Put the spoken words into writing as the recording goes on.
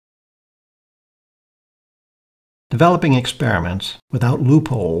Developing experiments without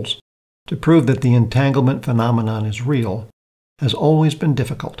loopholes to prove that the entanglement phenomenon is real has always been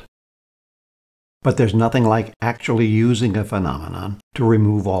difficult. But there's nothing like actually using a phenomenon to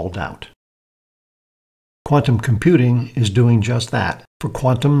remove all doubt. Quantum computing is doing just that for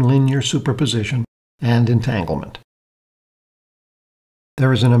quantum linear superposition and entanglement.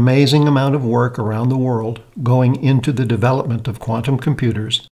 There is an amazing amount of work around the world going into the development of quantum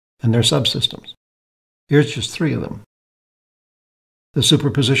computers and their subsystems. Here's just 3 of them. The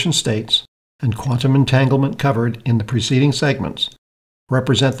superposition states and quantum entanglement covered in the preceding segments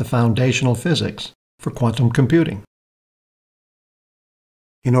represent the foundational physics for quantum computing.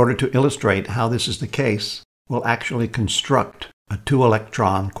 In order to illustrate how this is the case, we'll actually construct a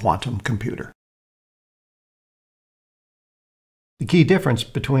 2-electron quantum computer. The key difference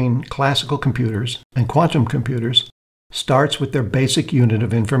between classical computers and quantum computers starts with their basic unit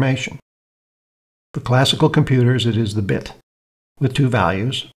of information. For classical computers, it is the bit, with 2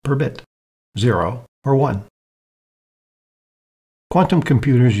 values per bit, 0 or 1. Quantum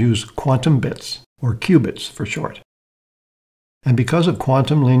computers use quantum bits, or qubits for short. And because of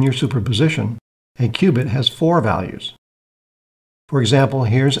quantum linear superposition, a qubit has 4 values. For example,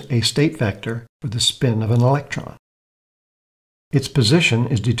 here's a state vector for the spin of an electron. Its position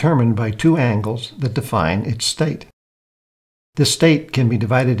is determined by 2 angles that define its state. This state can be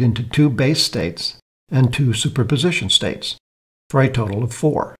divided into 2 base states and 2 superposition states, for a total of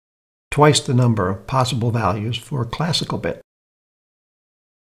 4, twice the number of possible values for a classical bit.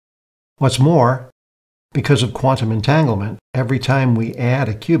 What's more, because of quantum entanglement, every time we add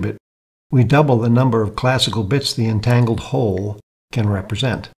a qubit, we double the number of classical bits the entangled whole can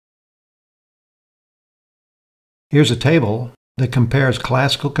represent. Here's a table that compares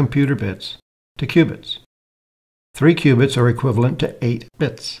classical computer bits to qubits. 3 qubits are equivalent to 8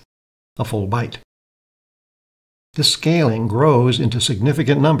 bits, a full byte. This scaling grows into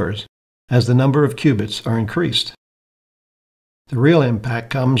significant numbers as the number of qubits are increased. The real impact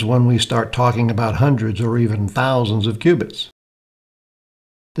comes when we start talking about hundreds or even thousands of qubits.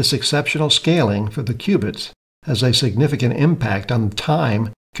 This exceptional scaling for the qubits has a significant impact on the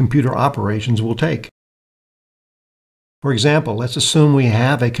time computer operations will take. For example, let's assume we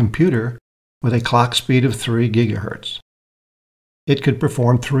have a computer with a clock speed of 3 gigahertz. It could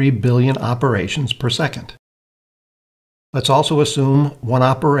perform 3 billion operations per second. Let's also assume one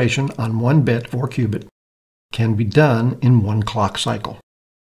operation on 1 bit or qubit can be done in 1 clock cycle.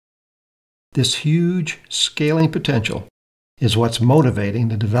 This huge scaling potential is what's motivating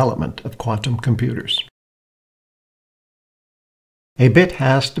the development of quantum computers. A bit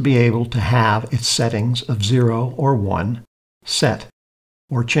has to be able to have its settings of 0 or 1 set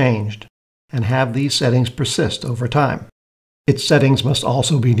or changed, and have these settings persist over time. Its settings must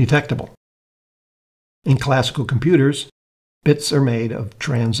also be detectable. In classical computers, bits are made of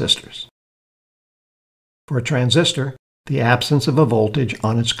transistors. For a transistor, the absence of a voltage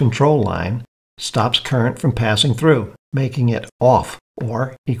on its control line stops current from passing through, making it off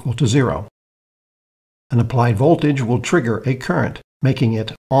or equal to 0. An applied voltage will trigger a current, making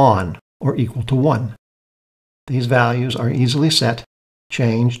it on or equal to 1. These values are easily set,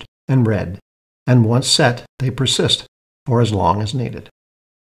 changed, and read, and once set, they persist for as long as needed.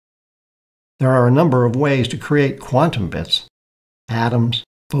 There are a number of ways to create quantum bits: atoms,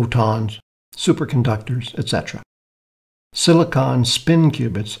 photons, superconductors, etc. Silicon spin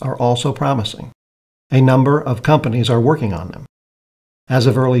qubits are also promising. A number of companies are working on them. As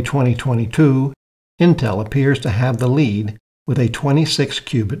of early 2022, Intel appears to have the lead with a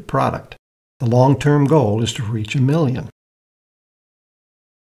 26-qubit product. The long-term goal is to reach 1 million.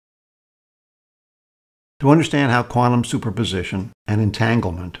 To understand how quantum superposition and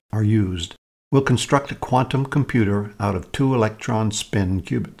entanglement are used, we'll construct a quantum computer out of 2-electron spin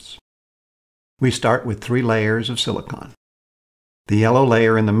qubits. We start with 3 layers of silicon. The yellow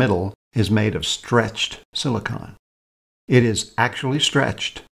layer in the middle is made of stretched silicon. It is actually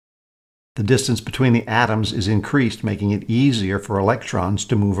stretched. The distance between the atoms is increased, making it easier for electrons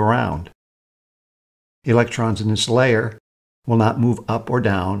to move around. Electrons in this layer will not move up or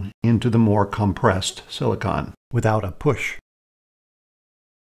down into the more compressed silicon without a push.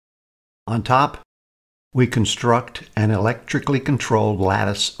 On top, we construct an electrically controlled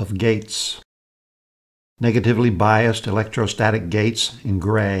lattice of gates. Negatively biased electrostatic gates in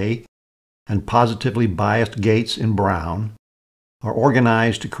gray and positively biased gates in brown are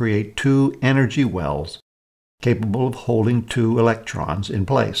organized to create 2 energy wells capable of holding 2 electrons in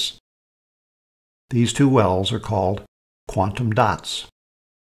place. These 2 wells are called quantum dots.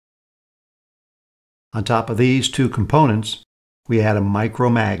 On top of these 2 components, we add a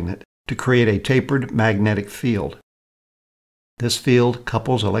micromagnet to create a tapered magnetic field. This field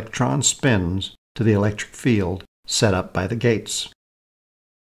couples electron spins to the electric field set up by the gates.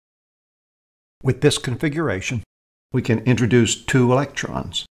 With this configuration, we can introduce two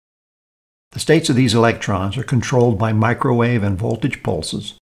electrons. The states of these electrons are controlled by microwave and voltage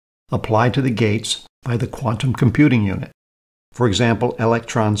pulses applied to the gates by the quantum computing unit. For example,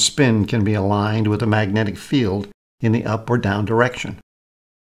 electron spin can be aligned with a magnetic field in the up or down direction.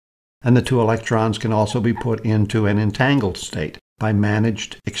 And the two electrons can also be put into an entangled state by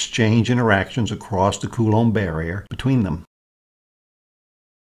managed exchange interactions across the Coulomb barrier between them.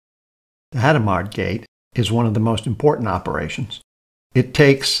 The Hadamard gate is one of the most important operations. It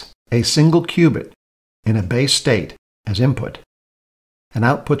takes a single qubit in a base state as input and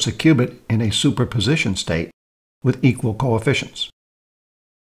outputs a qubit in a superposition state with equal coefficients.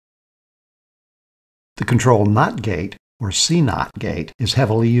 The control NOT gate, or CNOT gate, is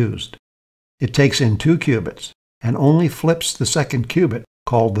heavily used. It takes in two qubits and only flips the second qubit,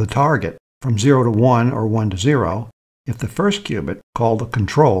 called the target, from 0 to 1 or 1 to 0 if the first qubit, called the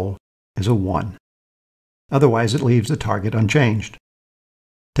control, is a 1. Otherwise, it leaves the target unchanged.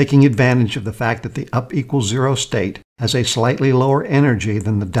 Taking advantage of the fact that the up equals 0 state has a slightly lower energy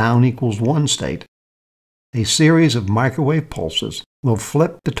than the down equals 1 state, a series of microwave pulses will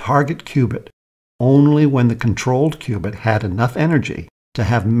flip the target qubit only when the controlled qubit had enough energy to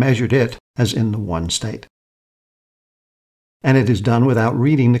have measured it as in the 1 state. And it is done without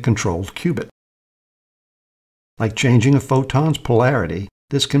reading the controlled qubit. Like changing a photon's polarity,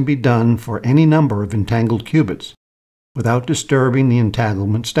 this can be done for any number of entangled qubits without disturbing the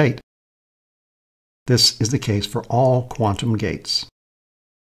entanglement state. This is the case for all quantum gates.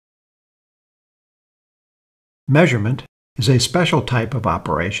 Measurement is a special type of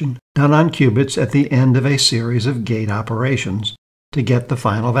operation done on qubits at the end of a series of gate operations to get the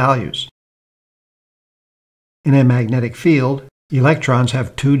final values. In a magnetic field, electrons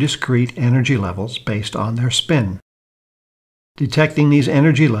have two discrete energy levels based on their spin. Detecting these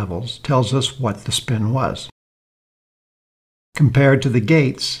energy levels tells us what the spin was. Compared to the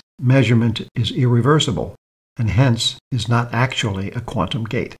gates, measurement is irreversible and hence is not actually a quantum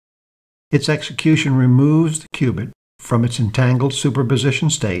gate. Its execution removes the qubit from its entangled superposition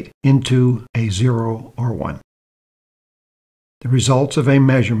state into a 0 or 1. The results of a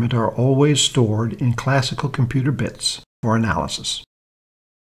measurement are always stored in classical computer bits for analysis.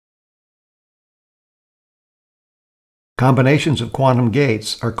 Combinations of quantum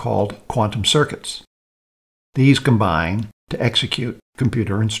gates are called quantum circuits. These combine to execute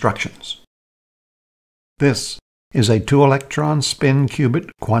computer instructions. This is a 2-electron spin qubit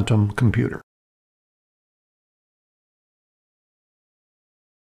quantum computer.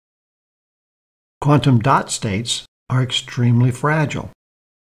 Quantum dot states are extremely fragile.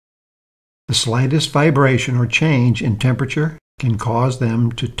 The slightest vibration or change in temperature can cause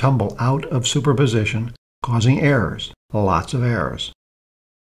them to tumble out of superposition, causing errors, lots of errors.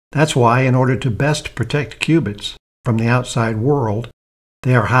 That's why, in order to best protect qubits from the outside world,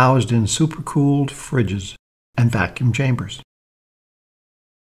 they are housed in supercooled fridges and vacuum chambers.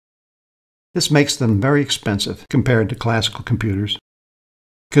 This makes them very expensive compared to classical computers.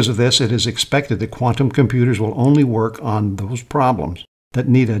 Because of this, it is expected that quantum computers will only work on those problems that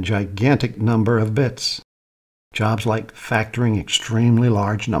need a gigantic number of bits, jobs like factoring extremely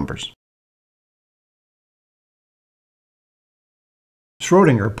large numbers.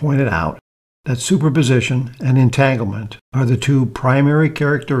 Schrödinger pointed out that superposition and entanglement are the two primary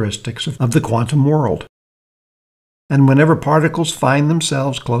characteristics of the quantum world. And whenever particles find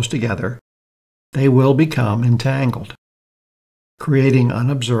themselves close together, they will become entangled, creating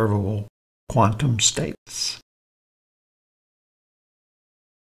unobservable quantum states.